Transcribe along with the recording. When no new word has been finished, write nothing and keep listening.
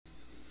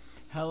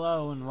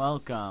Hello and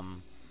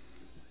welcome.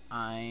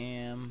 I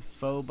am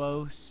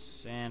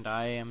Phobos, and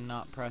I am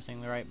not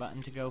pressing the right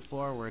button to go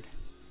forward.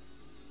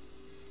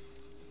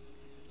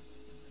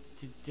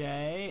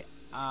 Today,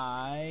 You're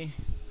ready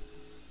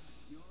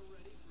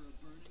for a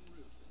burning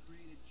route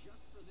created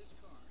just for this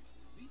car.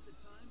 Beat the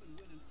time and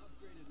win an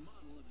upgraded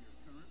model of your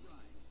current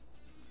ride.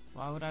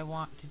 Why would I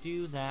want to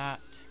do that?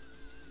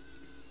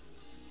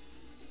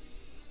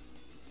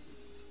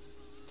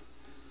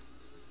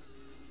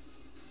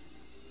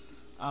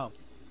 Oh,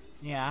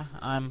 yeah,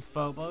 I'm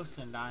Phobos,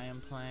 and I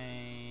am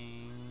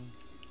playing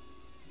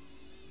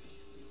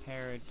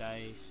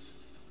Paradise.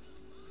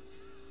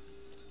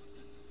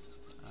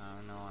 I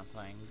don't know, I'm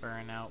playing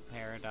Burnout,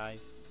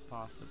 Paradise,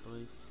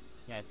 possibly.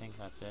 Yeah, I think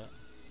that's it.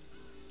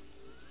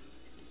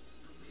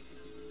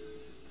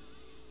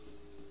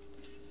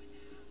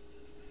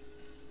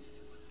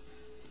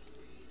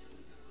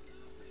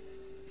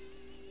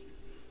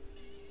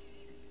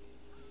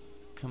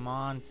 Come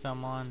on,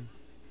 someone.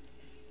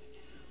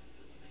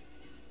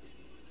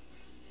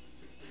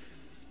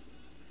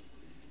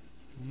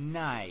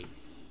 Nice.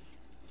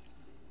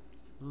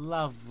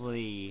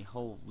 Lovely.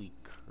 Holy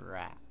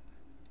crap.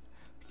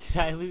 Did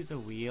I lose a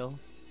wheel?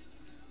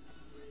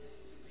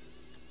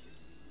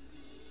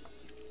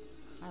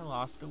 I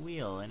lost a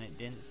wheel and it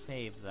didn't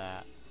save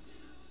that.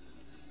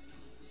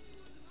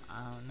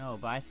 I don't know,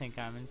 but I think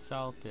I'm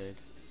insulted.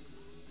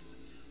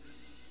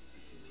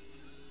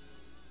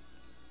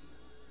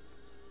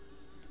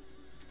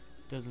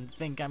 Doesn't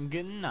think I'm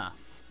good enough.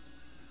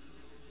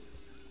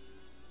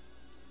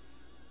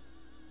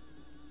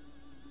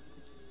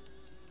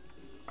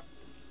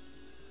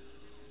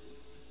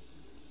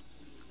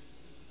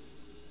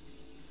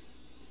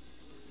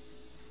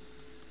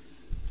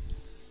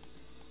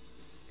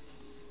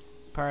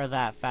 Part of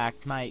that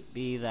fact might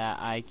be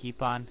that I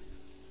keep on...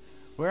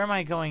 Where am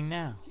I going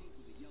now? With a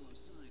yellow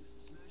sign,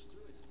 smash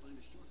through it to find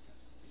a shortcut.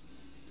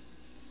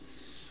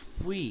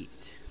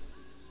 Sweet.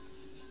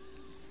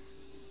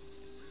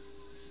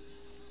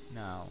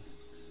 No.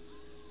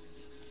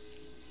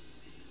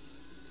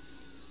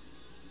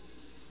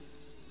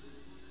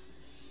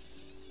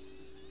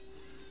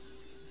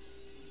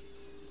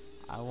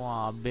 I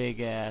want a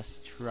big ass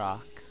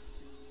truck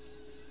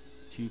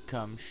to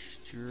come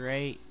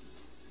straight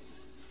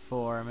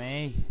for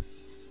me.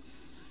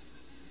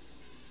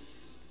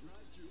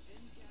 Drive through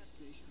any gas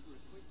station for a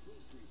quick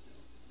boost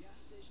refill. Gas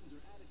stations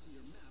are added to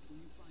your map when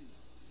you find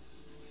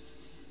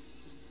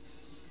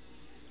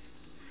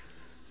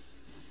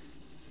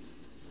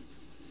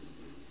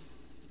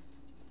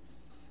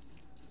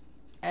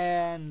them.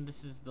 And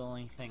this is the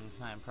only thing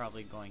I'm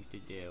probably going to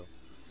do.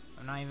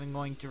 I'm not even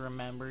going to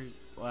remember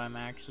what I'm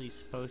actually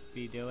supposed to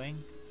be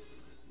doing.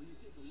 When you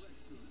take a wreck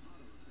through an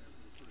auto repair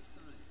for the first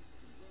time,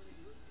 the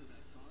burning route for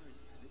that car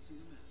is added to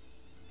your map.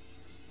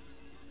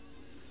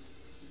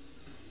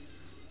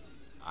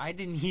 I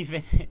didn't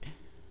even...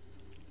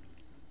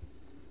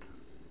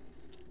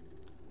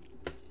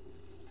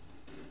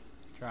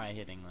 Try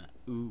hitting that.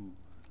 Ooh.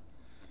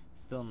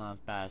 Still not as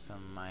bad as some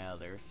of my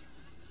others.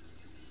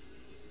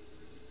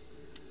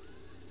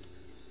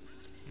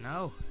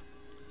 No.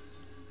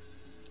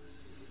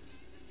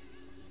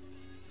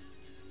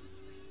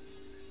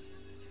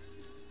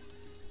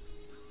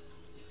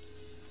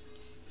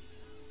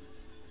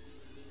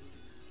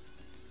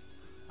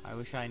 I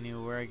wish I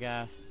knew where a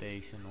gas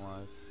station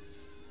was.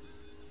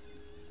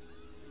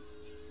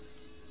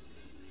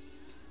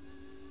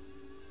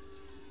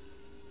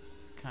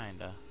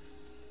 Kinda.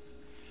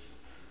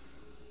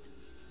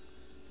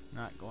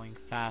 Not going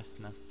fast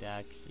enough to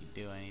actually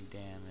do any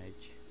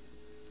damage.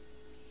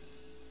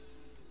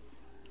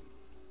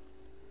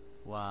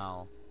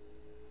 Well,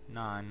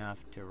 not enough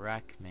to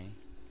wreck me.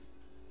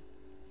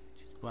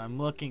 Which is what I'm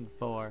looking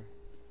for.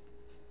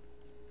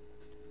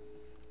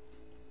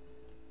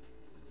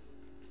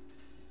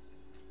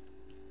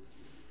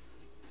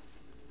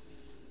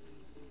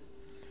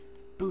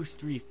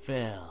 Boost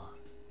refill.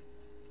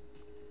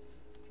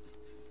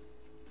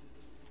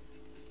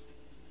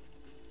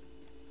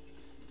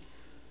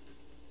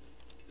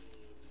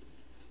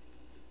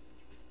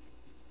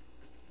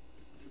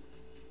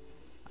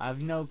 I've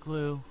no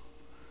clue.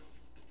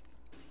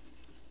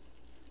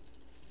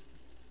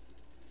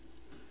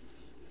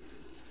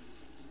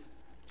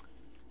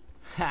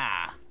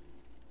 Ha!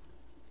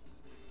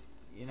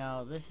 You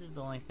know, this is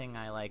the only thing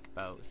I like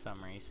about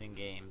some racing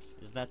games,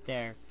 is that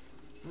they're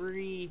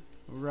free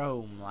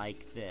roam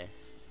like this.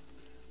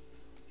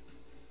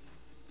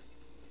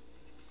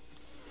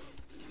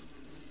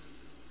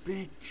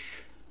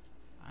 Bitch.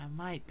 I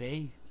might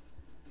be.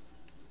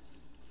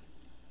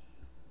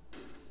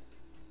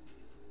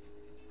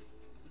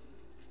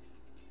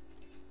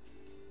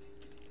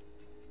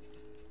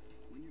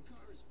 When your car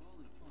is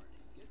falling apart,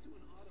 get to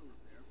an auto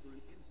repair for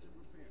an instant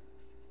repair.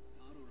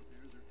 Auto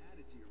repairs are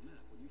added to your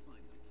map when you find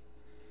them.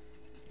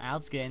 I'll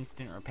just get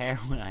instant repair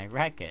when I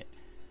wreck it.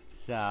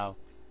 So,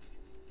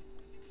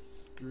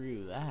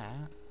 screw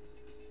that.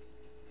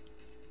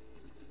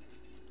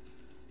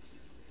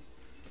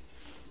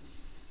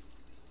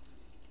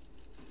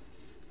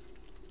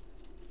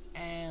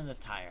 the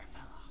tire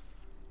fell off.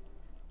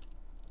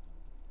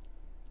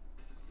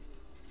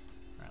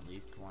 Or at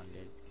least one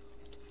did.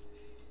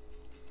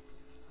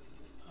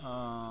 To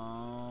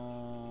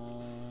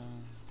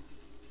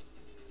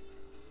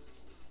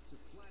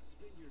flat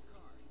spin your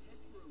car, head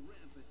for a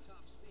ramp at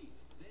top speed,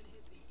 then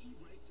hit the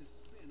e-brake to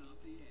spin off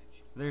the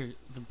edge.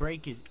 The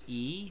brake is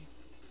E?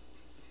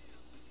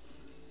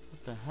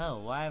 What the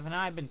hell? Why haven't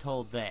I been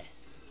told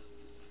this?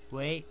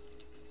 Wait.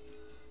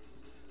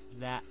 Is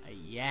that a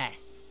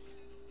yes?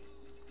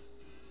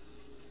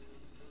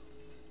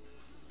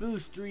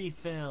 Boost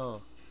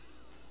refill.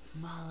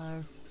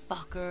 Motherfuckers.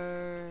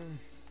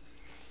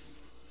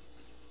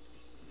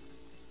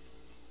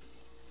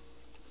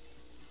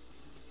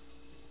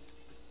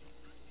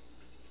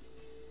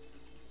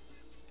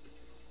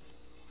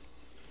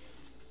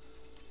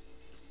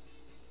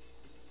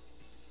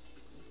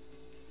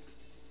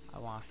 I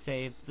want to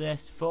save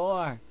this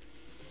for.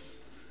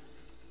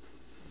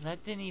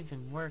 That didn't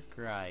even work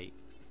right.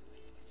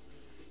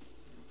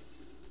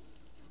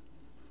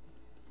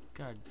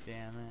 God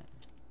damn it.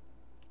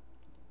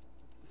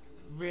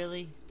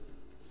 Really?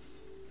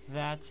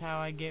 That's how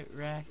I get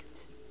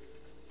wrecked?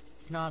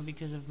 It's not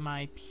because of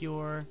my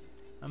pure,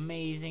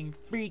 amazing,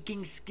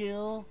 freaking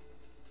skill?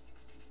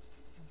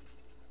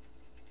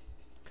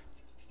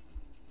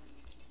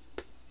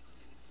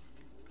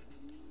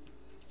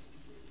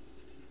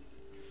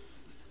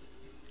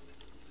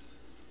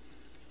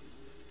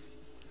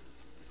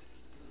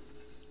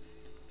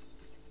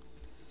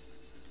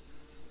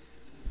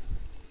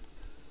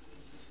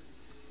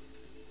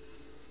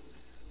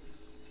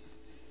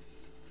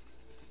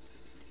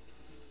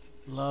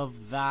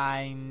 Love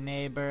thy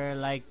neighbor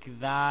like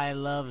thy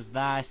loves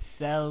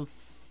thyself.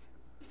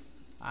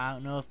 I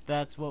don't know if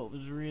that's what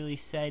was really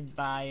said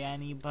by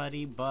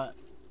anybody, but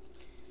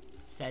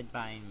it's said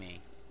by me.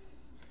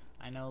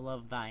 I know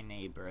love thy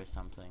neighbor or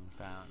something,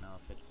 but I don't know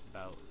if it's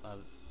about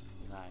love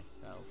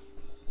thyself.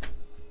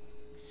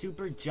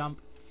 Super jump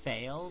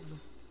failed?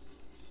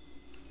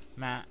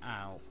 Matt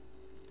out.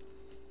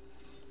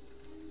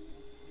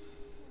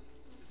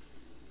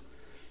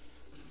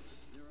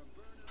 There are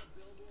burnout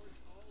billboards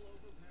all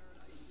over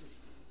Paradise City.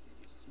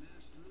 You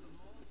smash through them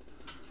all.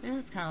 This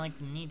is kind of like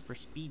the Need for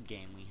Speed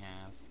game we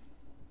have.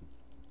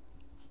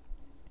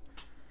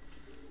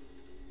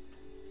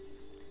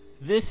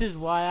 This is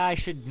why I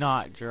should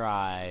not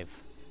drive.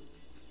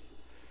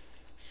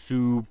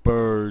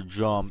 Super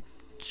jump.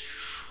 The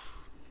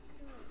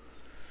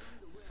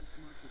ramps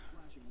marked with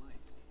flashing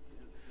lights.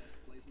 They're the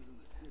best places in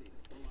the city to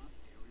pull off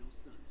aerial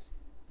stunts.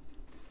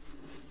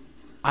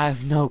 I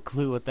have no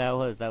clue what that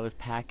was. That was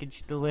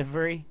package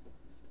delivery?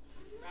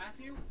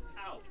 Matthew,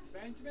 out.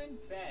 Benjamin,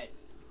 bed.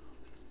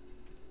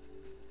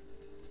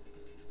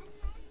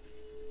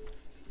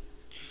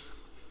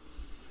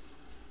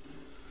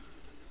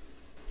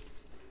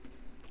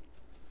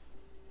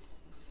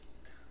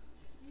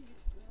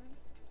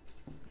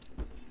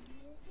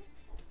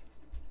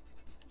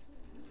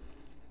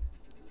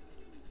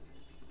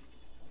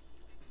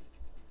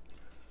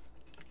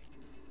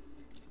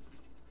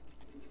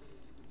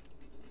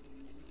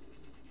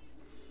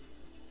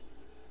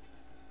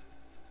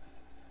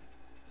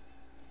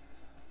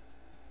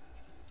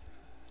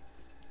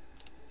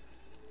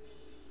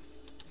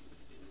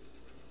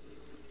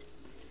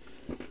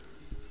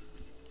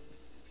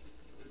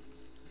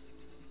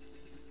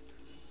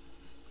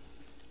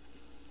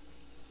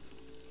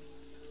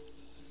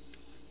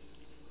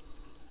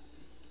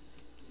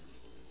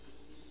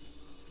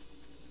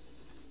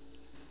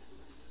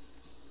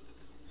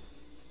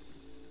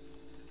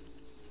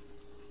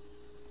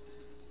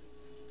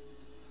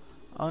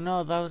 Oh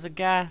no, that was a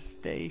gas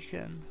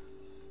station.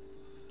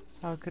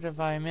 How could have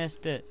I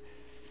missed it?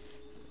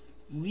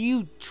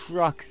 You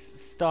trucks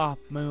stop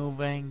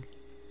moving.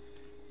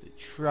 The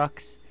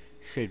trucks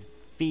should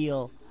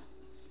feel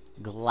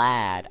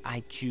glad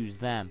I choose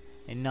them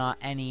and not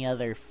any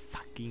other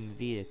fucking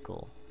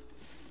vehicle.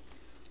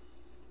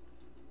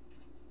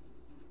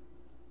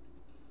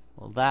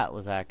 Well, that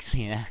was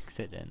actually an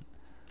accident.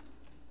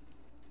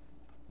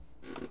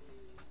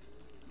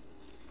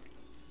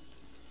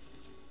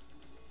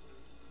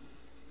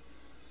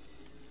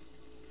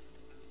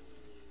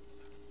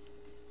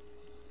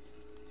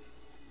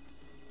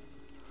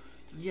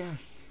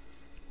 Yes.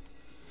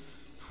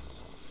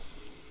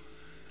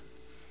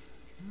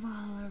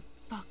 Motherfuckers.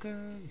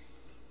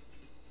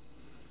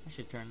 I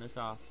should turn this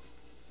off.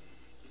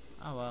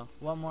 Oh well.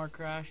 One more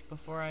crash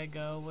before I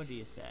go. What do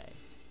you say?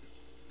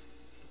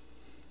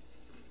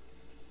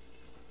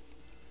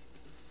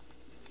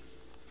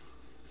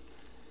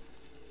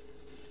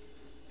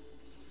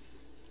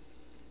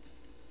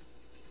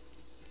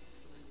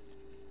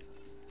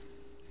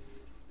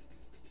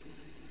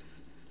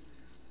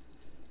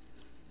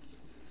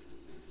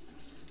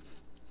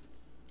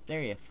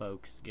 There you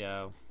folks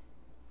go.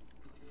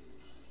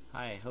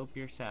 I hope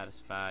you're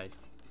satisfied.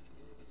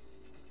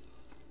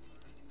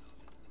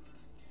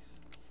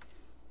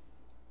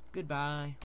 Goodbye.